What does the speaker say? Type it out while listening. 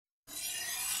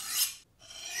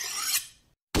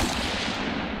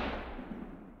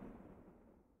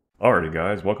Alrighty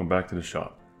guys, welcome back to the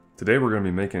shop. Today we're going to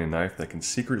be making a knife that can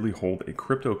secretly hold a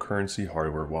cryptocurrency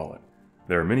hardware wallet.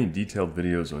 There are many detailed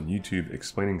videos on YouTube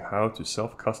explaining how to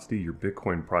self-custody your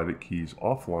Bitcoin private keys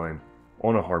offline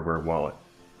on a hardware wallet.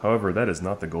 However, that is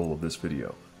not the goal of this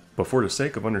video. But for the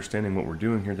sake of understanding what we're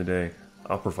doing here today,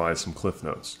 I'll provide some cliff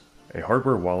notes. A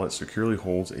hardware wallet securely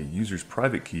holds a user's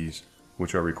private keys,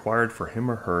 which are required for him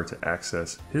or her to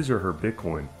access his or her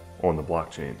Bitcoin on the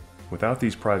blockchain. Without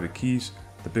these private keys,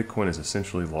 the Bitcoin is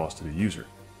essentially lost to the user.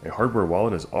 A hardware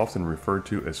wallet is often referred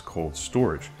to as cold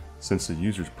storage, since the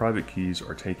user's private keys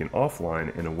are taken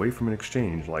offline and away from an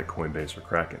exchange like Coinbase or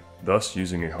Kraken. Thus,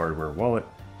 using a hardware wallet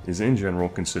is in general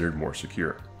considered more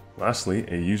secure. Lastly,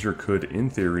 a user could, in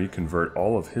theory, convert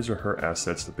all of his or her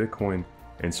assets to Bitcoin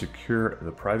and secure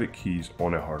the private keys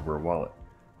on a hardware wallet.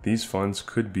 These funds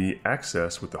could be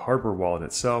accessed with the hardware wallet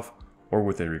itself or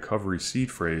with a recovery seed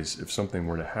phrase if something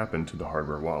were to happen to the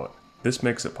hardware wallet. This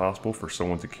makes it possible for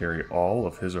someone to carry all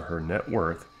of his or her net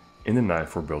worth in the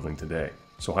knife we're building today.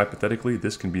 So hypothetically,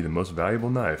 this can be the most valuable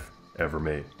knife ever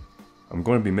made. I'm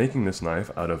going to be making this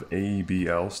knife out of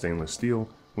AEBL stainless steel,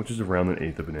 which is around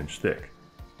 1/8 of an inch thick.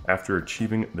 After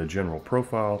achieving the general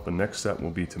profile, the next step will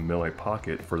be to mill a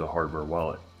pocket for the hardware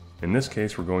wallet. In this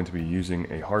case, we're going to be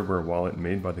using a hardware wallet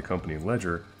made by the company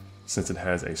Ledger, since it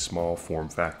has a small form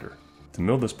factor. To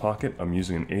mill this pocket, I'm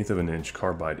using 1/8 of an inch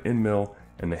carbide end mill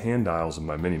and the hand dials of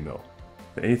my mini mill.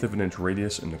 The 1/8 of an inch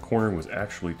radius in the corner was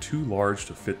actually too large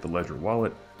to fit the Ledger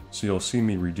wallet, so you'll see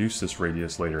me reduce this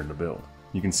radius later in the build.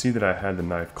 You can see that I had the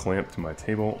knife clamped to my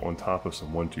table on top of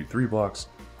some 1-2-3 blocks.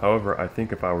 However, I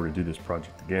think if I were to do this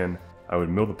project again, I would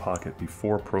mill the pocket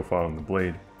before profiling the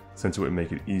blade, since it would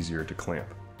make it easier to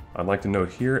clamp. I'd like to note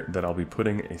here that I'll be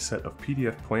putting a set of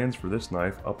PDF plans for this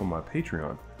knife up on my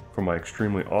Patreon for my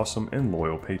extremely awesome and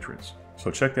loyal patrons. So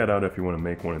check that out if you want to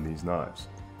make one of these knives.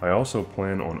 I also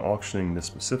plan on auctioning this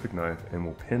specific knife and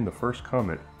will pin the first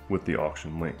comment with the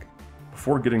auction link.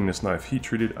 Before getting this knife heat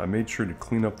treated, I made sure to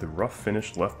clean up the rough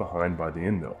finish left behind by the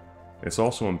end mill. It's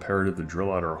also imperative to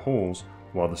drill out our holes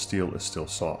while the steel is still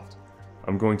soft.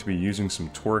 I'm going to be using some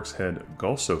Torx head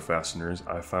Gulso fasteners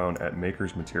I found at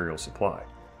Maker's Material Supply.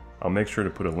 I'll make sure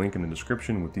to put a link in the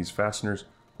description with these fasteners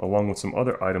along with some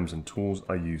other items and tools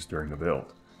I used during the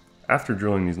build. After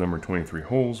drilling these number 23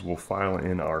 holes, we'll file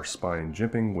in our spine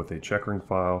jimping with a checkering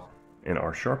file and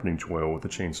our sharpening choil with a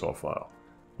chainsaw file.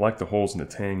 Like the holes in the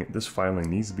Tang, this filing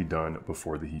needs to be done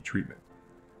before the heat treatment.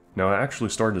 Now, I actually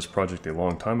started this project a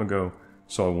long time ago,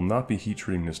 so I will not be heat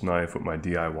treating this knife with my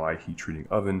DIY heat treating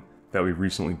oven that we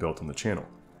recently built on the channel.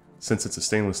 Since it's a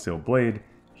stainless steel blade,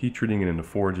 heat treating it in the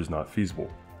forge is not feasible.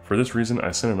 For this reason,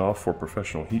 I sent it off for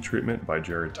professional heat treatment by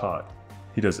Jared Todd.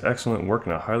 He does excellent work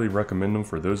and I highly recommend him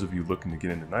for those of you looking to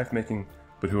get into knife making,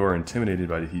 but who are intimidated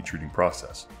by the heat treating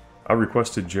process. I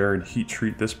requested Jared heat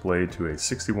treat this blade to a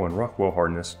 61 Rockwell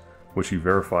hardness, which he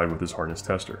verified with his hardness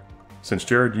tester. Since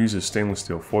Jared uses stainless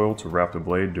steel foil to wrap the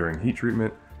blade during heat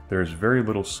treatment, there is very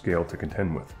little scale to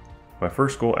contend with. My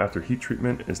first goal after heat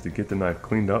treatment is to get the knife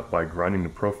cleaned up by grinding the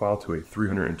profile to a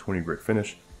 320 grit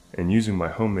finish and using my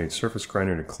homemade surface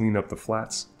grinder to clean up the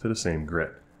flats to the same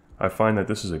grit. I find that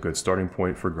this is a good starting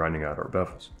point for grinding out our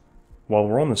bevels. While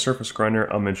we're on the surface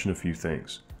grinder, I'll mention a few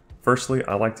things. Firstly,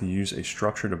 I like to use a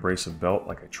structured abrasive belt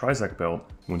like a Trizac belt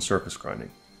when surface grinding.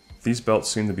 These belts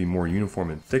seem to be more uniform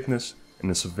in thickness, and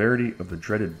the severity of the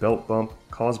dreaded belt bump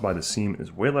caused by the seam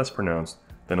is way less pronounced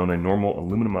than on a normal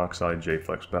aluminum oxide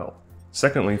J-Flex belt.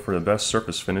 Secondly, for the best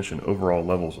surface finish and overall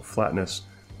levels of flatness,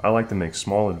 I like to make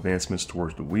small advancements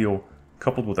towards the wheel,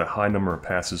 coupled with a high number of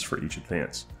passes for each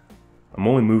advance. I'm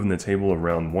only moving the table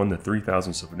around 1 to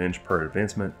 3/1000ths of an inch per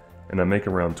advancement, and I make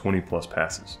around 20 plus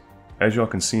passes. As y'all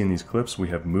can see in these clips, we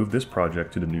have moved this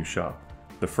project to the new shop.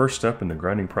 The first step in the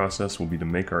grinding process will be to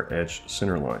make our edge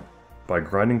center line. By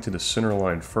grinding to the center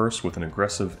line first with an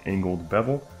aggressive angled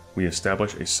bevel, we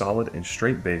establish a solid and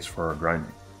straight base for our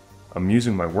grinding. I'm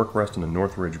using my work rest on the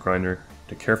North Ridge grinder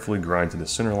to carefully grind to the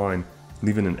center line,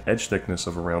 leaving an edge thickness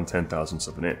of around 10/1000ths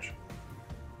of an inch.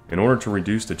 In order to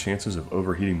reduce the chances of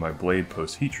overheating my blade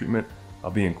post-heat treatment,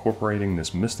 I'll be incorporating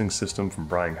this misting system from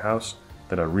Brying House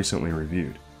that I recently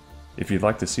reviewed. If you'd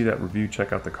like to see that review,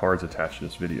 check out the cards attached to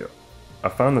this video. I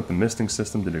found that the misting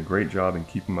system did a great job in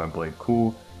keeping my blade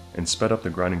cool and sped up the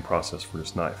grinding process for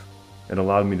this knife. It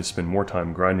allowed me to spend more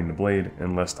time grinding the blade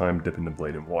and less time dipping the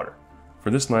blade in water. For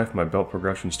this knife, my belt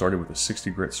progression started with a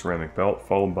 60 grit ceramic belt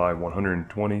followed by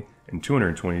 120 and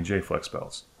 220 J-Flex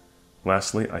belts.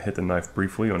 Lastly, I hit the knife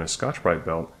briefly on a Scotch-Brite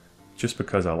belt just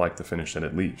because I like the finish that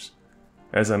it leaves.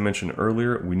 As I mentioned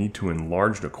earlier, we need to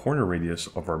enlarge the corner radius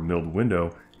of our milled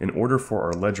window in order for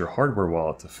our Ledger hardware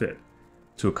wallet to fit.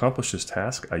 To accomplish this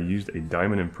task, I used a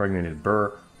diamond impregnated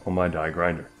burr on my die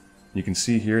grinder. You can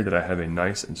see here that I have a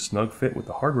nice and snug fit with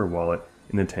the hardware wallet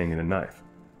in the tang and the knife.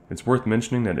 It's worth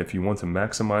mentioning that if you want to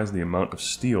maximize the amount of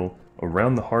steel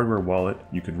around the hardware wallet,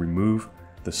 you could remove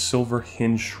the silver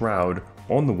hinge shroud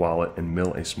on the wallet and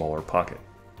mill a smaller pocket.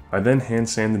 I then hand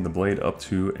sanded the blade up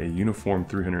to a uniform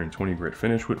 320 grit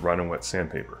finish with Rhino Wet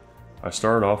sandpaper. I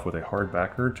started off with a hard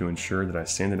backer to ensure that I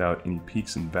sanded out any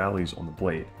peaks and valleys on the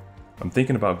blade. I'm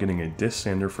thinking about getting a disc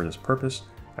sander for this purpose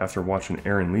after watching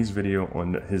Aaron Lee's video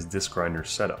on his disc grinder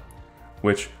setup,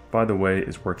 which, by the way,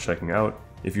 is worth checking out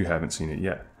if you haven't seen it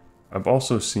yet. I've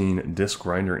also seen disc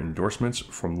grinder endorsements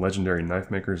from legendary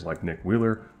knife makers like Nick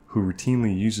Wheeler, who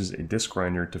routinely uses a disc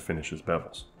grinder to finish his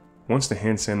bevels. Once the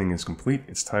hand sanding is complete,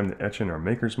 it's time to etch in our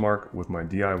maker's mark with my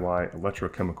DIY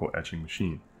electrochemical etching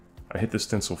machine. I hit the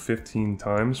stencil 15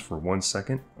 times for 1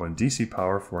 second on DC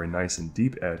power for a nice and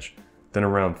deep etch, then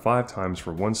around 5 times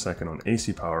for 1 second on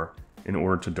AC power in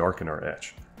order to darken our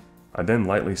etch. I then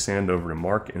lightly sand over the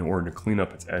mark in order to clean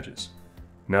up its edges.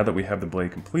 Now that we have the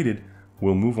blade completed,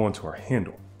 we'll move on to our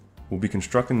handle. We'll be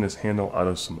constructing this handle out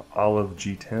of some olive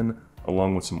G10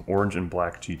 along with some orange and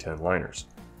black G10 liners.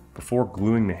 Before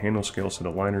gluing the handle scales to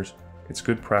the liners, it's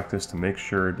good practice to make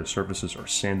sure the surfaces are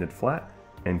sanded flat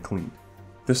and cleaned.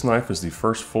 This knife is the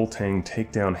first full tang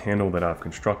takedown handle that I've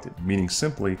constructed, meaning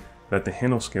simply that the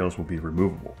handle scales will be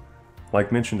removable.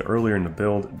 Like mentioned earlier in the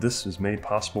build, this is made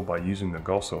possible by using the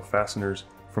Gulso fasteners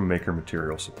from Maker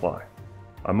Material Supply.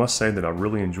 I must say that I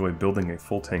really enjoy building a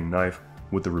full tang knife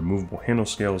with the removable handle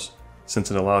scales,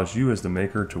 since it allows you as the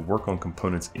maker to work on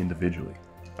components individually.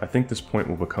 I think this point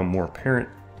will become more apparent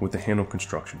with the handle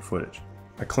construction footage.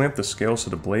 I clamped the scales to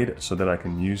the blade so that I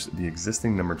can use the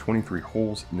existing number 23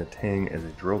 holes in the tang as a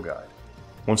drill guide.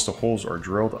 Once the holes are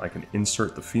drilled, I can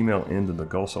insert the female end of the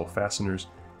Gulso fasteners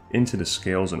into the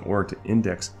scales in order to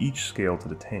index each scale to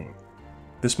the tang.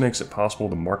 This makes it possible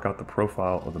to mark out the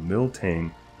profile of the milled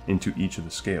tang into each of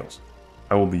the scales.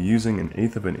 I will be using an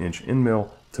 1/8 of an inch end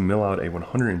mill to mill out a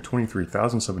 123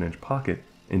 thousandths of an inch pocket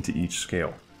into each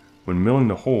scale. When milling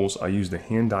the holes, I use the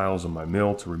hand dials of my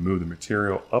mill to remove the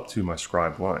material up to my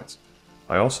scribe lines.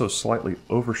 I also slightly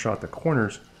overshot the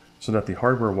corners so that the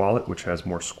hardware wallet, which has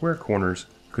more square corners,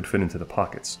 could fit into the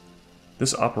pockets.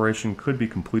 This operation could be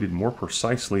completed more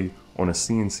precisely on a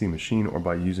CNC machine or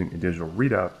by using a digital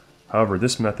readout. However,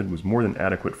 this method was more than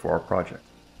adequate for our project.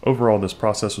 Overall, this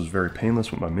process was very painless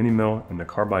with my mini mill, and the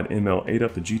carbide end mill ate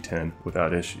up the G10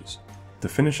 without issues. To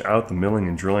finish out the milling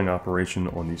and drilling operation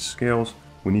on these scales,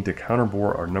 we need to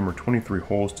counterbore our number 23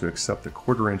 holes to accept the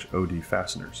 1/4 inch OD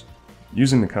fasteners.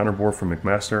 Using the counterbore from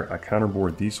McMaster, I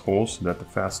counterbored these holes so that the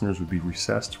fasteners would be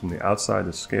recessed from the outside of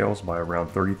the scales by around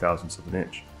 30 thousandths of an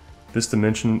inch. This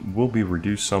dimension will be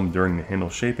reduced some during the handle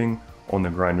shaping on the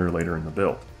grinder later in the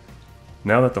build.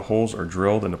 Now that the holes are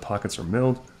drilled and the pockets are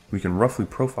milled, we can roughly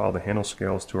profile the handle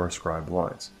scales to our scribe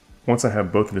lines. Once I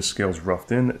have both of the scales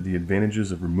roughed in, the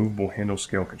advantages of removable handle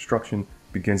scale construction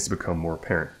begins to become more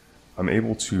apparent. I'm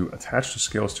able to attach the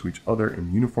scales to each other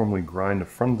and uniformly grind the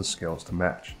front of the scales to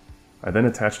match. I then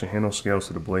attach the handle scales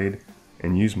to the blade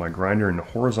and use my grinder in the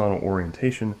horizontal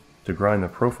orientation to grind the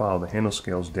profile of the handle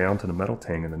scales down to the metal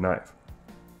tang of the knife.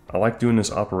 I like doing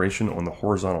this operation on the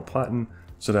horizontal platen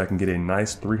so that I can get a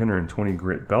nice 320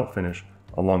 grit belt finish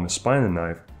along the spine of the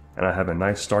knife, and I have a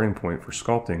nice starting point for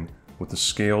sculpting with the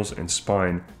scales and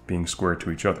spine being square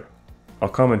to each other. I'll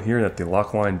comment here that the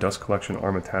Lockline dust collection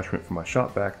arm attachment for my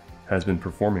shop vac has been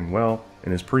performing well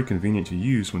and is pretty convenient to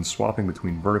use when swapping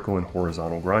between vertical and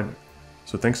horizontal grinding.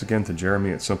 So thanks again to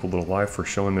Jeremy at Simple Little Life for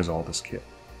showing us all this kit.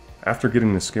 After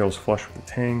getting the scales flush with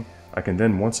the tang, I can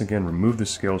then once again remove the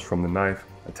scales from the knife,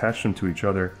 attach them to each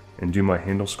other, and do my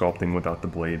handle sculpting without the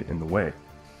blade in the way.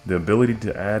 The ability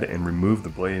to add and remove the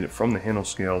blade from the handle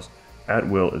scales at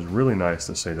will is really nice,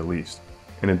 to say the least.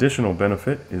 An additional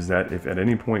benefit is that if at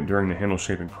any point during the handle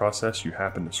shaping process you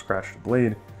happen to scratch the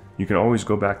blade, you can always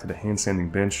go back to the hand sanding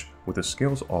bench with the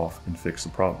scales off and fix the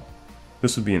problem.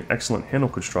 This would be an excellent handle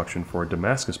construction for a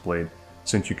Damascus blade,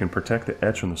 since you can protect the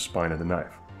etch on the spine of the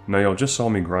knife. Now y'all just saw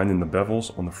me grinding the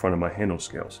bevels on the front of my handle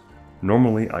scales.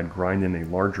 Normally I'd grind in a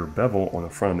larger bevel on the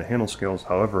front of the handle scales,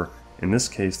 however, in this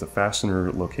case the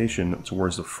fastener location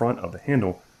towards the front of the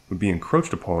handle would be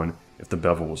encroached upon if the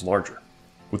bevel was larger.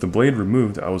 With the blade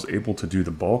removed, I was able to do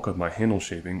the bulk of my handle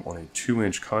shaping on a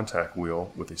 2-inch contact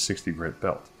wheel with a 60 grit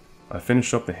belt. I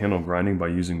finished up the handle grinding by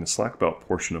using the slack belt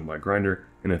portion of my grinder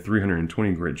and a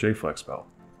 320 grit J-flex belt.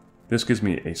 This gives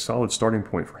me a solid starting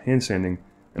point for hand sanding,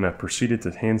 and I proceeded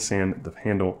to hand sand the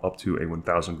handle up to a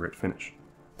 1000 grit finish.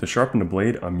 To sharpen the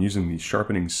blade, I'm using the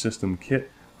Sharpening System kit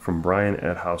from Brian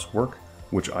at House Work,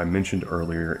 which I mentioned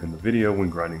earlier in the video when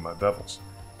grinding my bevels.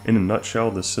 In a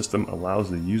nutshell, this system allows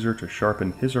the user to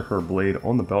sharpen his or her blade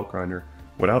on the belt grinder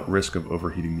without risk of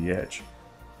overheating the edge.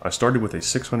 I started with a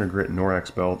 600 grit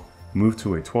Norax belt, moved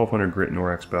to a 1200 grit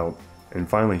Norax belt, and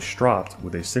finally stropped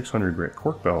with a 600 grit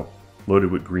cork belt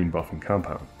loaded with green buffing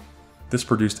compound. This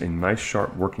produced a nice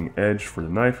sharp working edge for the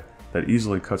knife that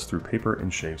easily cuts through paper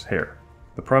and shaves hair.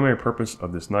 The primary purpose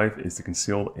of this knife is to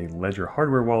conceal a ledger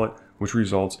hardware wallet, which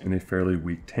results in a fairly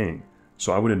weak tang,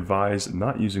 so I would advise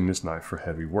not using this knife for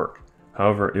heavy work.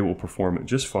 However, it will perform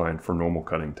just fine for normal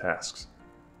cutting tasks.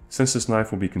 Since this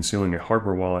knife will be concealing a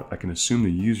hardware wallet, I can assume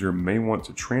the user may want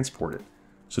to transport it,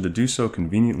 so to do so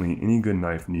conveniently, any good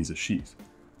knife needs a sheath.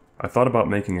 I thought about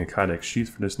making a Kydex sheath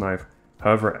for this knife.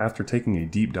 However, after taking a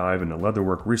deep dive into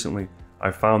leatherwork recently,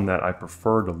 I found that I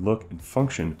prefer the look and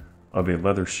function of a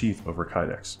leather sheath over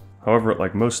Kydex. However,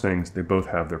 like most things, they both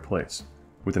have their place.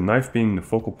 With the knife being the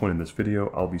focal point of this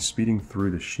video, I'll be speeding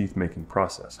through the sheath making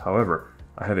process. However,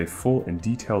 I have a full and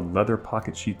detailed leather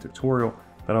pocket sheath tutorial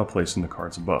that I'll place in the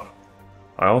cards above.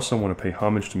 I also want to pay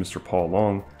homage to Mr. Paul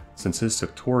Long, since his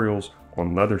tutorials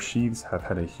on leather sheaths have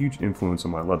had a huge influence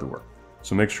on my leatherwork,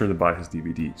 so make sure to buy his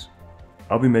DVDs.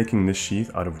 I'll be making this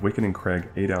sheath out of Wicked & Craig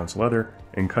 8-ounce leather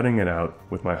and cutting it out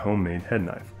with my homemade head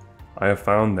knife. I have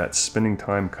found that spending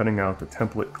time cutting out the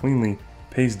template cleanly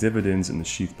pays dividends in the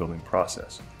sheath building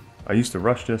process. I used to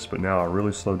rush this, but now I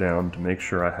really slow down to make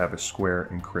sure I have a square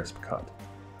and crisp cut.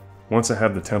 Once I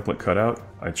have the template cut out,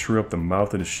 I true up the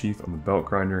mouth of the sheath on the belt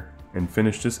grinder and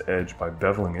finish this edge by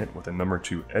beveling it with a No.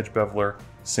 2 edge beveler,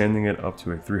 sanding it up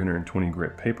to a 320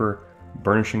 grit paper,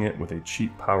 burnishing it with a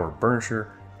cheap power burnisher,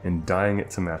 and dyeing it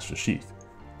to match the sheath.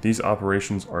 These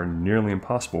operations are nearly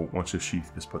impossible once the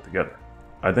sheath is put together.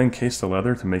 I then case the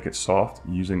leather to make it soft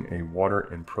using a water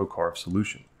and Procarb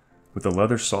solution. With the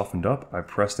leather softened up, I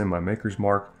pressed in my maker's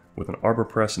mark with an arbor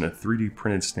press and a 3D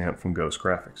printed stamp from Ghost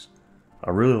Graphics. I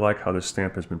really like how this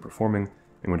stamp has been performing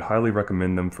and would highly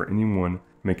recommend them for anyone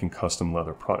making custom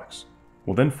leather products.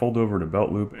 We'll then fold over the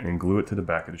belt loop and glue it to the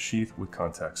back of the sheath with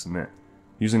contact cement.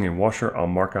 Using a washer, I'll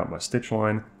mark out my stitch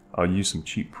line. I'll use some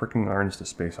cheap pricking irons to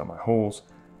space out my holes.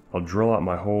 I'll drill out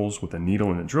my holes with a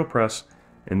needle and a drill press,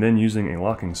 and then using a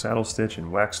locking saddle stitch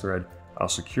and wax thread, I'll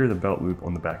secure the belt loop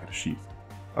on the back of the sheath.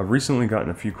 I've recently gotten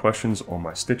a few questions on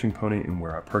my stitching pony and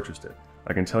where I purchased it.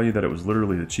 I can tell you that it was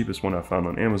literally the cheapest one I found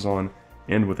on Amazon,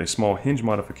 and with a small hinge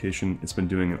modification, it's been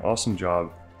doing an awesome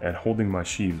job at holding my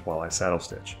sheaths while I saddle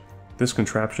stitch. This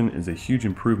contraption is a huge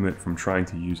improvement from trying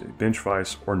to use a bench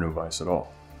vise or no vise at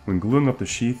all. When gluing up the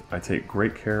sheath, I take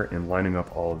great care in lining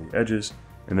up all of the edges,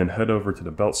 and then head over to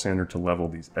the belt sander to level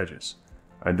these edges.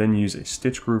 I then use a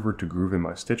stitch groover to groove in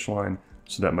my stitch line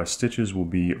so that my stitches will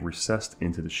be recessed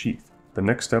into the sheath. The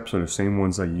next steps are the same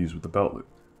ones I use with the belt loop.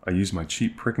 I use my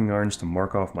cheap pricking irons to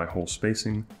mark off my hole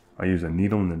spacing. I use a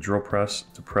needle and a drill press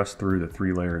to press through the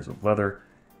 3 layers of leather,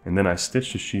 and then I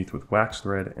stitch the sheath with wax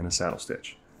thread and a saddle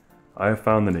stitch. I have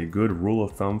found that a good rule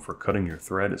of thumb for cutting your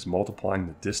thread is multiplying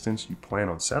the distance you plan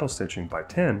on saddle stitching by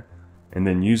 10, and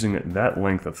then using that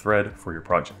length of thread for your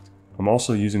project. I'm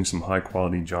also using some high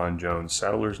quality John Jones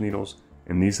saddler's needles,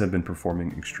 and these have been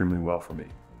performing extremely well for me.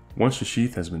 Once the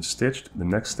sheath has been stitched, the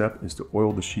next step is to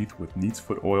oil the sheath with neat's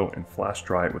foot oil and flash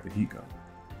dry it with a heat gun.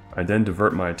 I then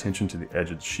divert my attention to the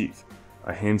edge of the sheath.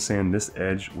 I hand sand this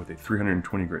edge with a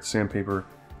 320 grit sandpaper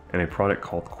and a product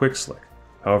called Quick Slick.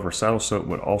 However, saddle soap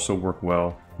would also work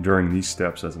well during these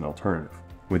steps as an alternative.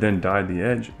 We then dyed the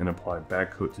edge and applied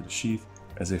bag coat to the sheath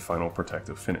as a final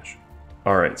protective finish.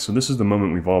 Alright, so this is the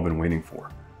moment we've all been waiting for.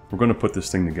 We're going to put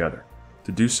this thing together.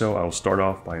 To do so, I will start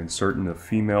off by inserting the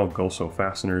female Gulso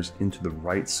fasteners into the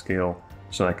right scale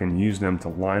so I can use them to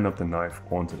line up the knife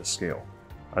onto the scale.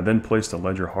 I then place the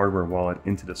ledger hardware wallet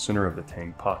into the center of the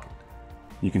Tang pocket.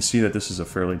 You can see that this is a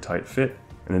fairly tight fit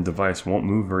and the device won't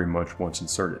move very much once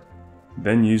inserted.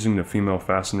 Then, using the female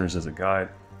fasteners as a guide,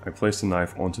 I place the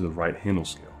knife onto the right handle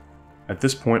scale. At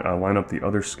this point, I line up the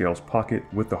other scale's pocket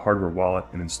with the hardware wallet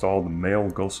and install the male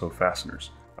Gulso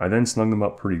fasteners. I then snug them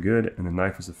up pretty good and the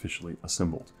knife is officially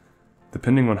assembled.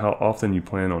 Depending on how often you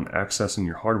plan on accessing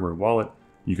your hardware wallet,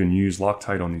 you can use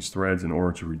Loctite on these threads in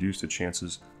order to reduce the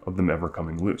chances of them ever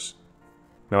coming loose.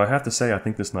 Now, I have to say I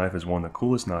think this knife is one of the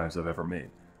coolest knives I've ever made,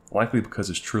 likely because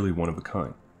it's truly one of a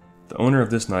kind. The owner of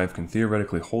this knife can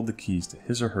theoretically hold the keys to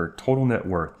his or her total net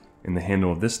worth in the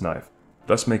handle of this knife,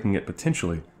 thus making it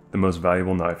potentially the most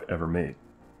valuable knife ever made.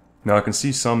 Now, I can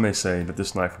see some may say that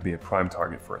this knife would be a prime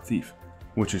target for a thief,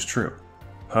 which is true.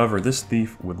 However, this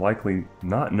thief would likely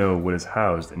not know what is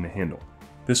housed in the handle.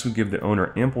 This would give the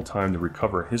owner ample time to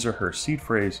recover his or her seed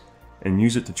phrase and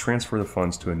use it to transfer the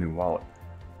funds to a new wallet.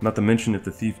 Not to mention, if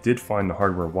the thief did find the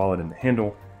hardware wallet in the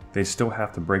handle, they still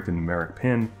have to break the numeric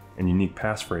pin and unique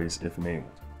passphrase if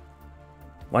enabled.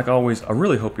 Like always, I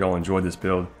really hope y'all enjoyed this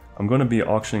build. I'm going to be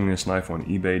auctioning this knife on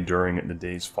eBay during the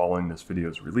days following this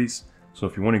video's release, so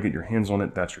if you want to get your hands on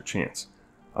it, that's your chance.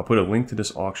 I'll put a link to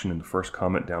this auction in the first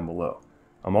comment down below.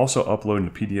 I'm also uploading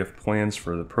the PDF plans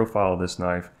for the profile of this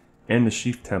knife and the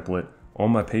sheath template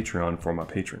on my Patreon for my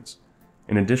patrons.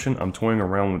 In addition, I'm toying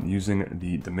around with using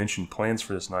the dimension plans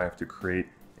for this knife to create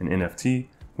an NFT,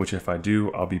 which if I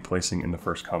do, I'll be placing in the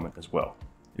first comment as well.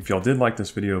 If y'all did like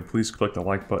this video, please click the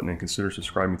like button and consider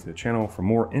subscribing to the channel for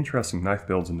more interesting knife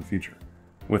builds in the future.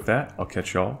 With that, I'll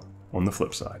catch y'all on the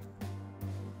flip side.